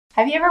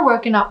Have you ever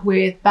woken up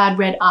with bad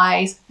red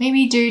eyes,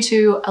 maybe due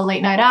to a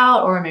late night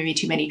out or maybe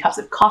too many cups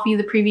of coffee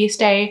the previous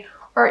day,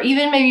 or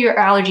even maybe your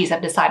allergies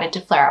have decided to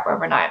flare up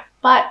overnight?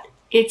 But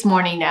it's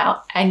morning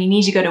now and you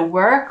need to go to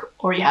work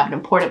or you have an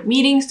important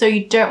meeting, so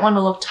you don't want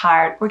to look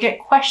tired or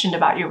get questioned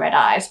about your red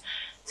eyes.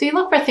 So you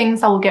look for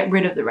things that will get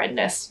rid of the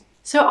redness.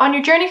 So on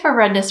your journey for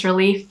redness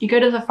relief, you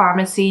go to the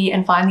pharmacy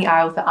and find the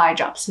aisle with the eye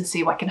drops to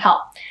see what can help.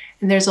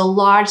 And there's a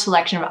large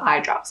selection of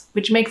eye drops,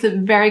 which makes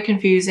it very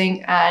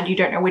confusing and you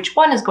don't know which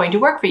one is going to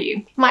work for you.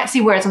 You might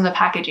see words on the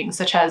packaging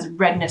such as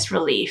redness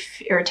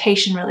relief,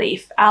 irritation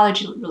relief,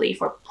 allergy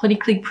relief, or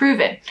clinically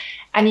proven.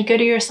 And you go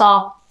to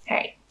yourself,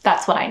 hey,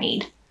 that's what I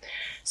need.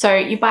 So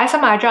you buy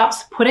some eye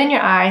drops, put in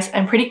your eyes,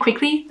 and pretty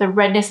quickly the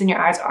redness in your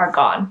eyes are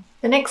gone.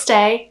 The next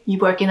day,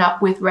 you've woken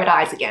up with red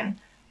eyes again.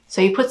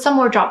 So you put some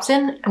more drops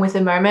in and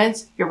within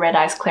moments, your red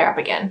eyes clear up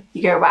again.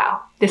 You go,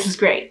 wow, this is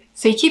great.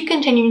 So you keep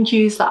continuing to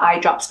use the eye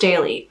drops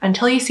daily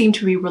until you seem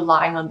to be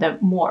relying on them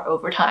more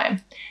over time.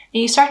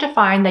 And you start to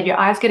find that your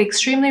eyes get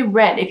extremely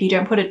red if you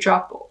don't put a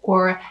drop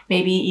or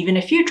maybe even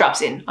a few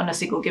drops in on a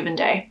single given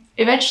day.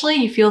 Eventually,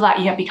 you feel that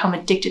you have become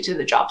addicted to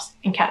the drops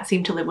and can't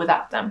seem to live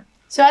without them.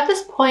 So at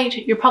this point,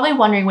 you're probably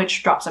wondering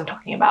which drops I'm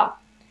talking about.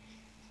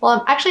 Well,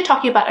 I'm actually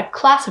talking about a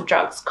class of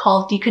drugs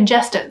called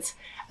decongestants.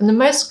 And the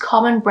most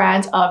common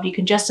brands of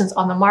decongestants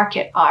on the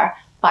market are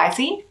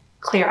Visine,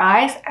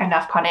 Cleareyes, and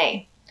Naphon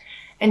A.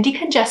 And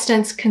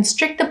decongestants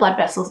constrict the blood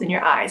vessels in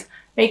your eyes,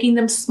 making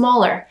them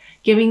smaller,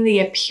 giving the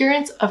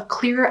appearance of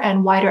clearer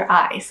and wider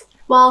eyes.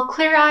 While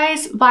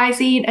Cleareyes,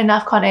 Visine, and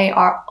Naphon A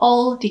are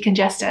all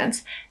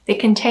decongestants, they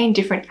contain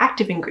different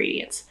active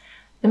ingredients.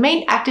 The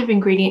main active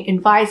ingredient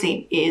in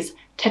Visine is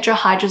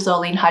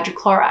tetrahydrozoline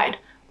hydrochloride,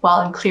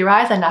 while in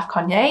Cleareyes and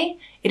Naphon A,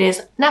 it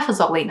is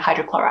naphthozoline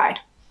hydrochloride.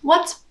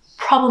 What's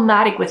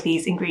problematic with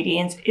these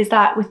ingredients is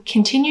that with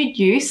continued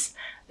use,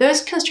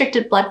 those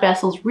constricted blood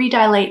vessels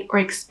redilate or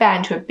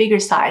expand to a bigger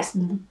size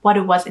than what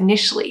it was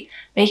initially,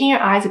 making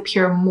your eyes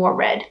appear more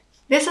red.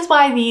 This is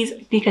why these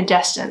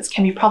decongestants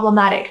can be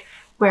problematic,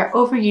 where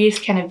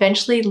overuse can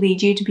eventually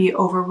lead you to be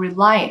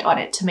over-reliant on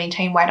it to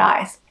maintain white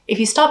eyes. If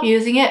you stop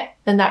using it,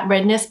 then that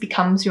redness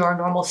becomes your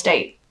normal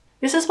state.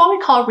 This is what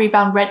we call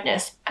rebound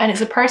redness, and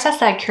it's a process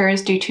that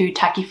occurs due to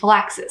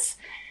tachyphylaxis.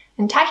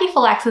 And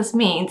tachyphylaxis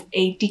means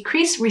a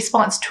decreased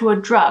response to a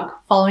drug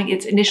following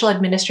its initial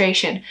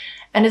administration,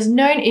 and is a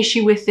known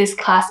issue with this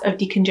class of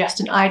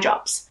decongestant eye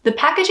drops. The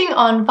packaging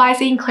on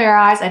Visine,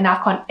 Cleareyes, and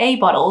Naphon A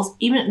bottles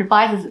even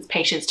advises its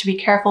patients to be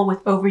careful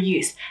with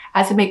overuse,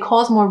 as it may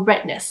cause more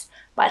redness,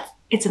 but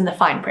it's in the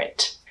fine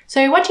print.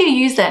 So what do you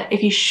use then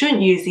if you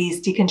shouldn't use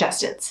these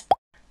decongestants?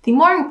 The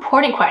more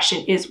important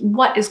question is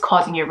what is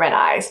causing your red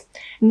eyes?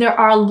 And there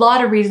are a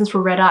lot of reasons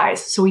for red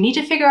eyes, so we need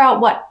to figure out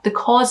what the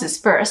cause is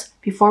first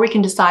before we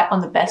can decide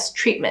on the best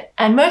treatment.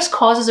 And most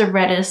causes of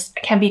redness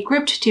can be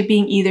grouped to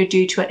being either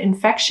due to an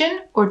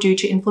infection or due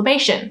to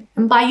inflammation.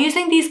 And by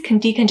using these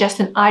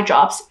decongestant eye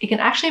drops, it can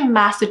actually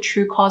mask the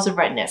true cause of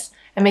redness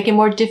and make it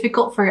more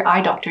difficult for your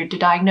eye doctor to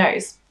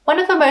diagnose. One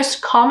of the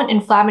most common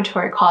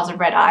inflammatory causes of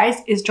red eyes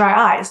is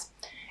dry eyes.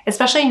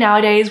 Especially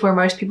nowadays where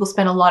most people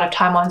spend a lot of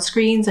time on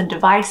screens and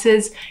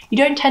devices, you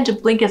don't tend to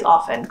blink as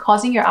often,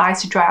 causing your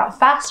eyes to dry out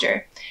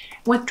faster.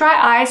 With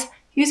dry eyes,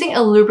 using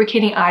a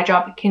lubricating eye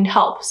drop can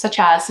help, such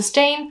as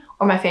Sustain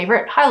or my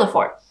favorite,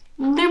 Hylofort.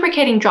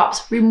 Lubricating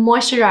drops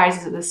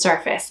remoisturizes the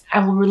surface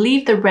and will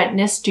relieve the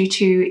redness due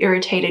to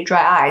irritated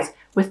dry eyes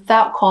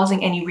without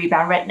causing any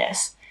rebound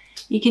redness.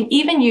 You can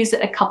even use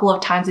it a couple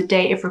of times a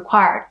day if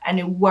required, and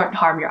it won't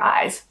harm your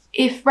eyes.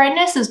 If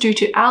redness is due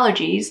to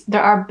allergies,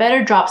 there are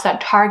better drops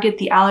that target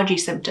the allergy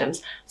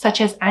symptoms,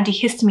 such as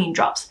antihistamine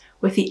drops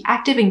with the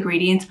active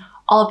ingredients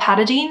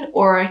olopatadine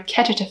or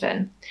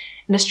ketotifen.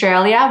 In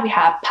Australia, we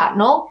have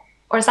Patanol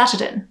or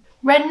Zatidin.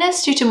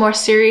 Redness due to more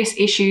serious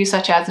issues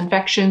such as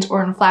infections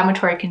or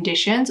inflammatory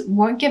conditions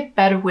won't get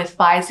better with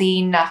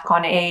Visine,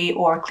 Naphon A,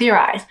 or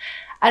Cleareyes,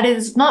 and it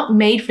is not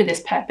made for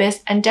this purpose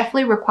and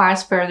definitely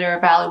requires further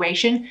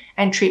evaluation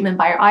and treatment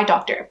by your eye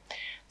doctor.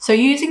 So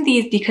using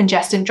these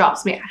decongestant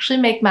drops may actually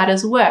make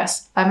matters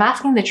worse by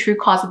masking the true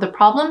cause of the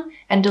problem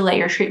and delay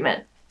your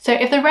treatment. So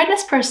if the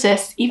redness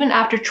persists even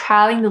after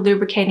trialing the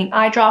lubricating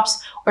eye drops,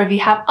 or if you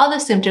have other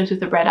symptoms with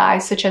the red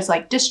eyes such as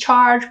like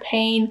discharge,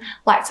 pain,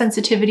 light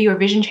sensitivity, or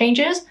vision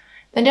changes,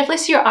 then definitely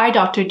see your eye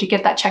doctor to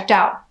get that checked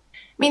out.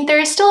 I mean, there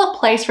is still a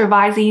place for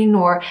Visine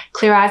or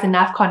Cleareyes and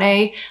Naphon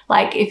A,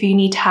 like if you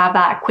need to have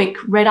that quick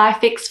red eye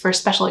fix for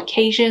special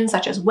occasions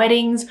such as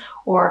weddings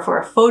or for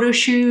a photo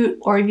shoot,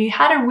 or if you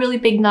had a really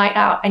big night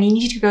out and you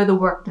need to go to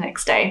work the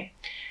next day.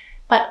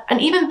 But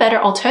an even better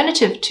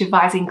alternative to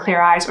Visine,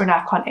 Cleareyes, or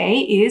Naphon A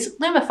is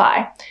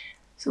Lumify.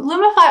 So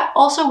Lumify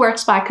also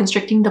works by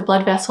constricting the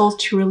blood vessels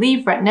to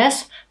relieve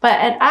redness, but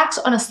it acts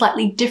on a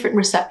slightly different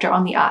receptor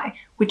on the eye,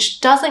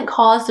 which doesn't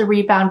cause the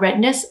rebound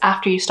redness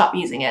after you stop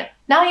using it.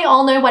 Now you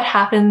all know what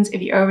happens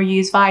if you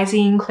overuse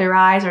Visine,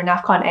 Cleareyes, or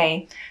Naphon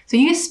A, so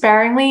use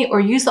sparingly or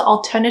use the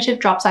alternative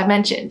drops I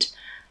mentioned.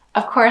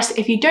 Of course,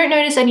 if you don't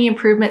notice any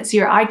improvement, see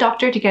your eye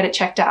doctor to get it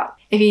checked out.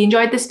 If you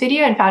enjoyed this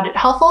video and found it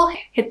helpful,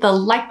 hit the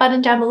like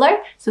button down below,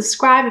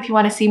 subscribe if you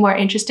want to see more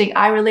interesting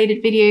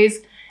eye-related videos,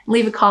 and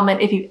leave a comment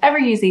if you've ever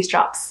used these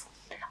drops.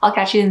 I'll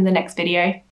catch you in the next video.